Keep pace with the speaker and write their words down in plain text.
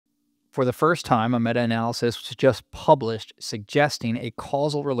For the first time, a meta-analysis was just published suggesting a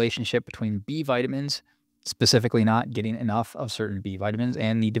causal relationship between B vitamins, specifically not getting enough of certain B vitamins,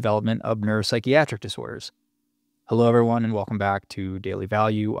 and the development of neuropsychiatric disorders. Hello, everyone, and welcome back to Daily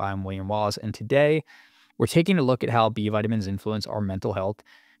Value. I'm William Wallace, and today we're taking a look at how B vitamins influence our mental health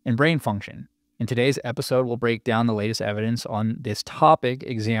and brain function. In today's episode, we'll break down the latest evidence on this topic,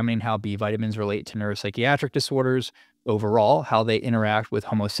 examining how B vitamins relate to neuropsychiatric disorders, overall, how they interact with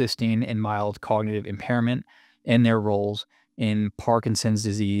homocysteine and mild cognitive impairment, and their roles in Parkinson's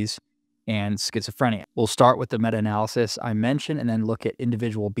disease and schizophrenia. We'll start with the meta-analysis I mentioned and then look at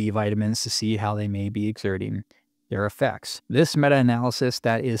individual B vitamins to see how they may be exerting their effects. This meta-analysis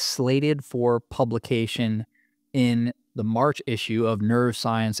that is slated for publication in the March issue of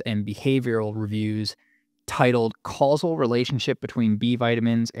Neuroscience and Behavioral Reviews, titled Causal Relationship Between B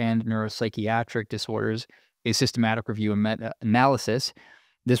Vitamins and Neuropsychiatric Disorders, a Systematic Review and Meta-Analysis.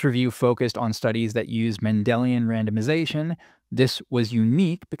 This review focused on studies that use Mendelian randomization. This was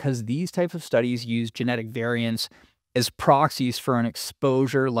unique because these types of studies use genetic variants as proxies for an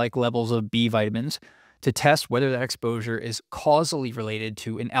exposure-like levels of B vitamins to test whether that exposure is causally related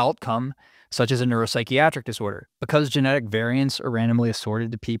to an outcome such as a neuropsychiatric disorder. Because genetic variants are randomly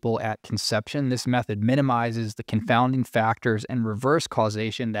assorted to people at conception, this method minimizes the confounding factors and reverse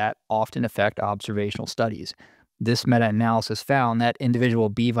causation that often affect observational studies. This meta-analysis found that individual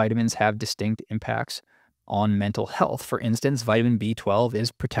B vitamins have distinct impacts on mental health. For instance, vitamin B12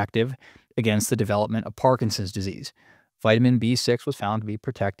 is protective against the development of Parkinson's disease. Vitamin B6 was found to be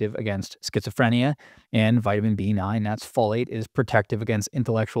protective against schizophrenia, and vitamin B9, that's folate, is protective against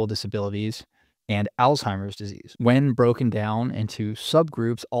intellectual disabilities and Alzheimer's disease. When broken down into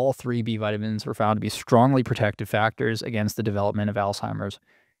subgroups, all three B vitamins were found to be strongly protective factors against the development of Alzheimer's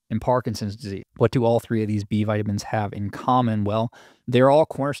and Parkinson's disease. What do all three of these B vitamins have in common? Well, they're all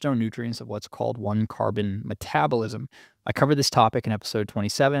cornerstone nutrients of what's called one-carbon metabolism. I covered this topic in episode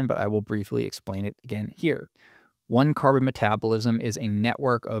 27, but I will briefly explain it again here. One-carbon metabolism is a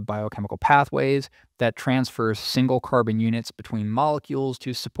network of biochemical pathways that transfers single carbon units between molecules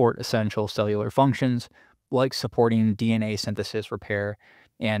to support essential cellular functions, like supporting DNA synthesis, repair,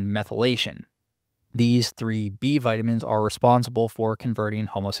 and methylation. These three B vitamins are responsible for converting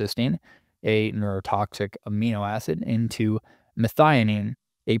homocysteine, a neurotoxic amino acid, into methionine,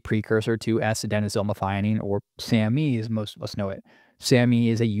 a precursor to acetylmethionine, or SAMe as most of us know it. SAMe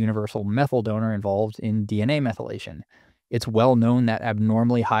is a universal methyl donor involved in DNA methylation. It's well known that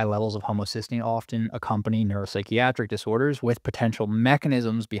abnormally high levels of homocysteine often accompany neuropsychiatric disorders, with potential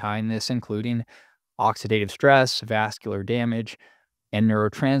mechanisms behind this including oxidative stress, vascular damage, and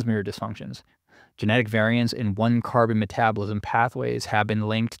neurotransmitter dysfunctions. Genetic variants in one-carbon metabolism pathways have been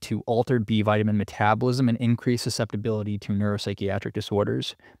linked to altered B vitamin metabolism and increased susceptibility to neuropsychiatric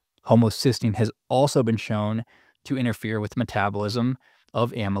disorders. Homocysteine has also been shown to interfere with metabolism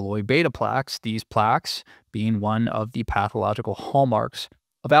of amyloid beta plaques, these plaques being one of the pathological hallmarks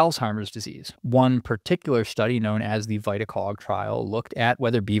of Alzheimer's disease. One particular study, known as the VitaCog trial, looked at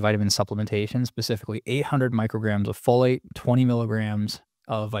whether B vitamin supplementation, specifically 800 micrograms of folate, 20 milligrams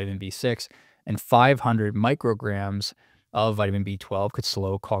of vitamin B6, and 500 micrograms of vitamin B12 could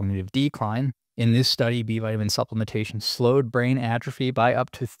slow cognitive decline. In this study, B vitamin supplementation slowed brain atrophy by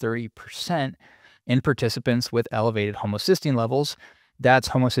up to 30%. In participants with elevated homocysteine levels, that's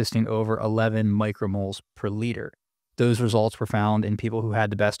homocysteine over 11 micromoles per liter. Those results were found in people who had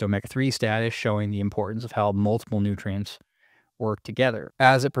the best omega-3 status, showing the importance of how multiple nutrients work together.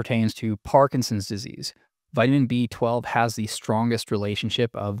 As it pertains to Parkinson's disease, vitamin B12 has the strongest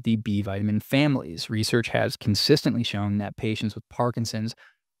relationship of the B vitamin families. Research has consistently shown that patients with Parkinson's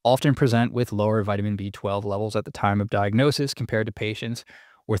often present with lower vitamin B12 levels at the time of diagnosis compared to patients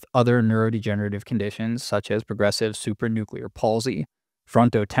with other neurodegenerative conditions such as progressive supranuclear palsy,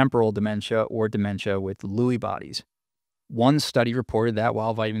 frontotemporal dementia, or dementia with Lewy bodies. One study reported that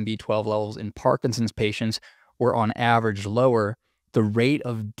while vitamin B12 levels in Parkinson's patients were on average lower, the rate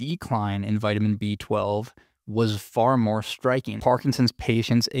of decline in vitamin B12 was far more striking. Parkinson's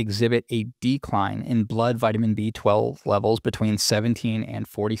patients exhibit a decline in blood vitamin B12 levels between 17 and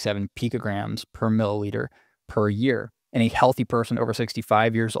 47 picograms per milliliter per year. In a healthy person over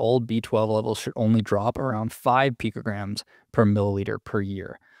 65 years old, B12 levels should only drop around 5 picograms per milliliter per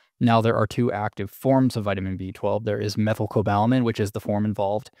year. Now, there are two active forms of vitamin B12. There is methylcobalamin, which is the form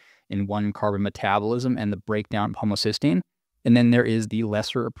involved in one-carbon metabolism and the breakdown of homocysteine. And then there is the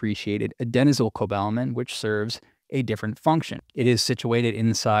lesser appreciated adenylcobalamin, which serves a different function. It is situated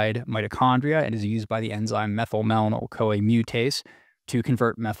inside mitochondria and is used by the enzyme methylmalonyl-CoA mutase to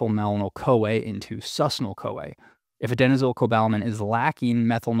convert methylmalonyl-CoA into succinyl-CoA. If adenylcobalamin is lacking,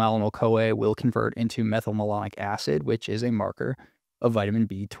 methylmalonyl-CoA will convert into methylmalonic acid, which is a marker of vitamin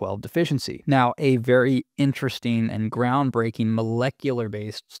B12 deficiency. Now, a very interesting and groundbreaking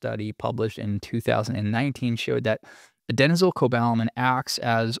molecular-based study published in 2019 showed that adenylcobalamin acts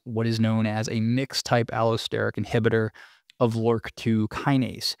as what is known as a mixed-type allosteric inhibitor of LRRK2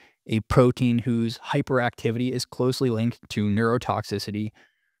 kinase, a protein whose hyperactivity is closely linked to neurotoxicity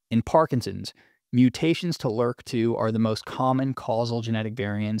in Parkinson's. Mutations to LRRK2 are the most common causal genetic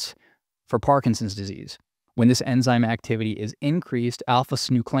variants for Parkinson's disease. When this enzyme activity is increased,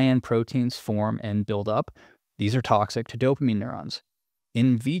 alpha-synuclein proteins form and build up. These are toxic to dopamine neurons.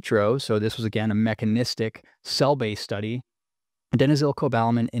 In vitro, so this was again a mechanistic cell-based study,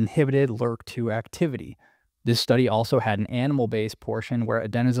 adenylcobalamin inhibited LRRK2 activity. This study also had an animal-based portion where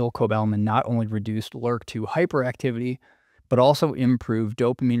adenylcobalamin not only reduced LRRK2 hyperactivity, but also improved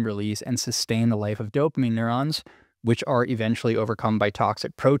dopamine release and sustained the life of dopamine neurons, which are eventually overcome by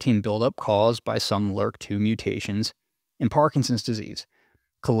toxic protein buildup caused by some LRRK2 mutations in Parkinson's disease.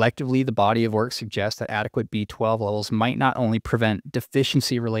 Collectively, the body of work suggests that adequate B12 levels might not only prevent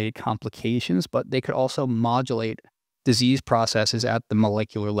deficiency-related complications, but they could also modulate disease processes at the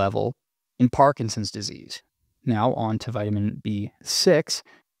molecular level in Parkinson's disease. Now on to vitamin B6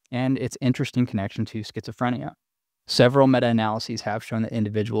 and its interesting connection to schizophrenia. Several meta-analyses have shown that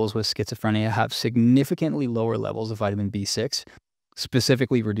individuals with schizophrenia have significantly lower levels of vitamin B6,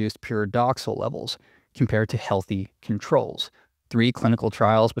 specifically reduced pyridoxal levels, compared to healthy controls. 3 clinical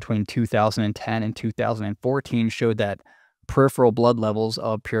trials between 2010 and 2014 showed that peripheral blood levels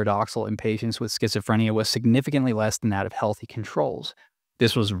of pyridoxal in patients with schizophrenia was significantly less than that of healthy controls.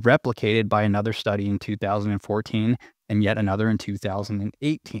 This was replicated by another study in 2014 and yet another in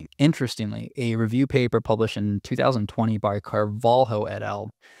 2018. Interestingly, a review paper published in 2020 by Carvalho et al.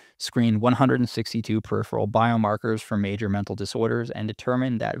 Screened 162 peripheral biomarkers for major mental disorders and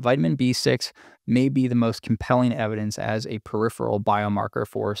determined that vitamin B6 may be the most compelling evidence as a peripheral biomarker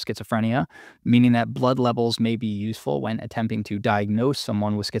for schizophrenia, meaning that blood levels may be useful when attempting to diagnose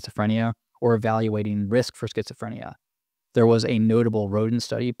someone with schizophrenia or evaluating risk for schizophrenia. There was a notable rodent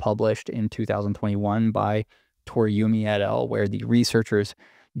study published in 2021 by Toriumi et al., where the researchers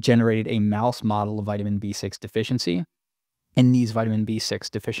generated a mouse model of vitamin B6 deficiency. In these vitamin B6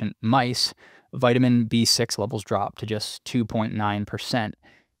 deficient mice, vitamin B6 levels dropped to just 2.9%.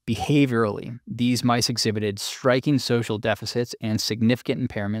 Behaviorally, these mice exhibited striking social deficits and significant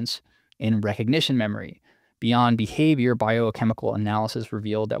impairments in recognition memory. Beyond behavior, biochemical analysis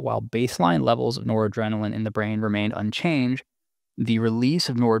revealed that while baseline levels of noradrenaline in the brain remained unchanged, the release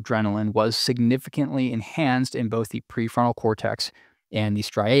of noradrenaline was significantly enhanced in both the prefrontal cortex and the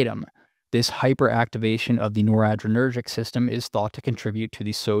striatum. This hyperactivation of the noradrenergic system is thought to contribute to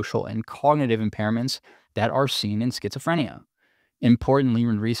the social and cognitive impairments that are seen in schizophrenia. Importantly,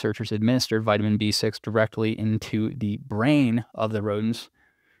 when researchers administered vitamin B6 directly into the brain of the rodents,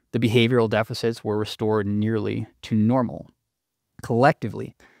 the behavioral deficits were restored nearly to normal.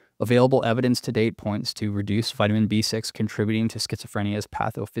 Collectively, available evidence to date points to reduced vitamin B6 contributing to schizophrenia's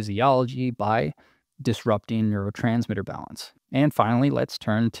pathophysiology by disrupting neurotransmitter balance. And finally, let's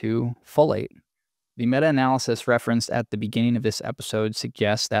turn to folate. The meta-analysis referenced at the beginning of this episode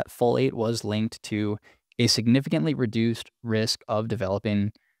suggests that folate was linked to a significantly reduced risk of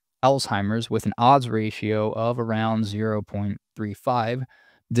developing Alzheimer's with an odds ratio of around 0.35.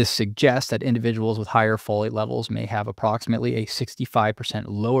 This suggests that individuals with higher folate levels may have approximately a 65%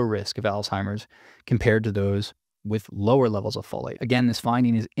 lower risk of Alzheimer's compared to those with lower levels of folate. Again, this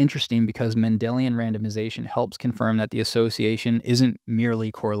finding is interesting because Mendelian randomization helps confirm that the association isn't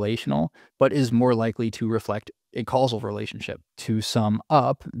merely correlational, but is more likely to reflect a causal relationship. To sum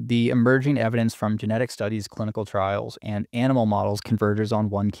up, the emerging evidence from genetic studies, clinical trials, and animal models converges on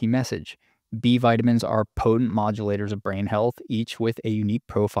one key message. B vitamins are potent modulators of brain health, each with a unique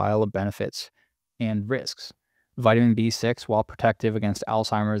profile of benefits and risks. Vitamin B6, while protective against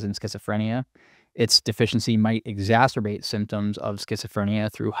Alzheimer's and schizophrenia, its deficiency might exacerbate symptoms of schizophrenia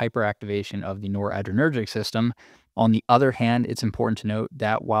through hyperactivation of the noradrenergic system. On the other hand, it's important to note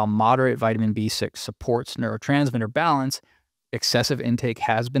that while moderate vitamin B6 supports neurotransmitter balance, excessive intake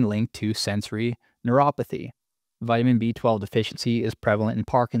has been linked to sensory neuropathy. Vitamin B12 deficiency is prevalent in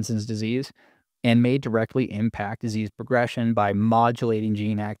Parkinson's disease and may directly impact disease progression by modulating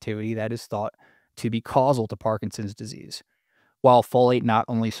gene activity that is thought to be causal to Parkinson's disease. While folate not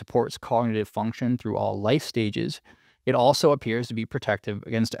only supports cognitive function through all life stages, it also appears to be protective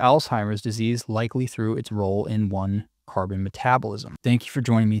against Alzheimer's disease, likely through its role in 1-carbon metabolism. Thank you for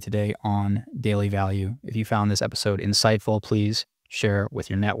joining me today on Daily Value. If you found this episode insightful, please share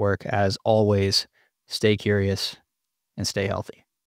with your network. As always, stay curious, and stay healthy.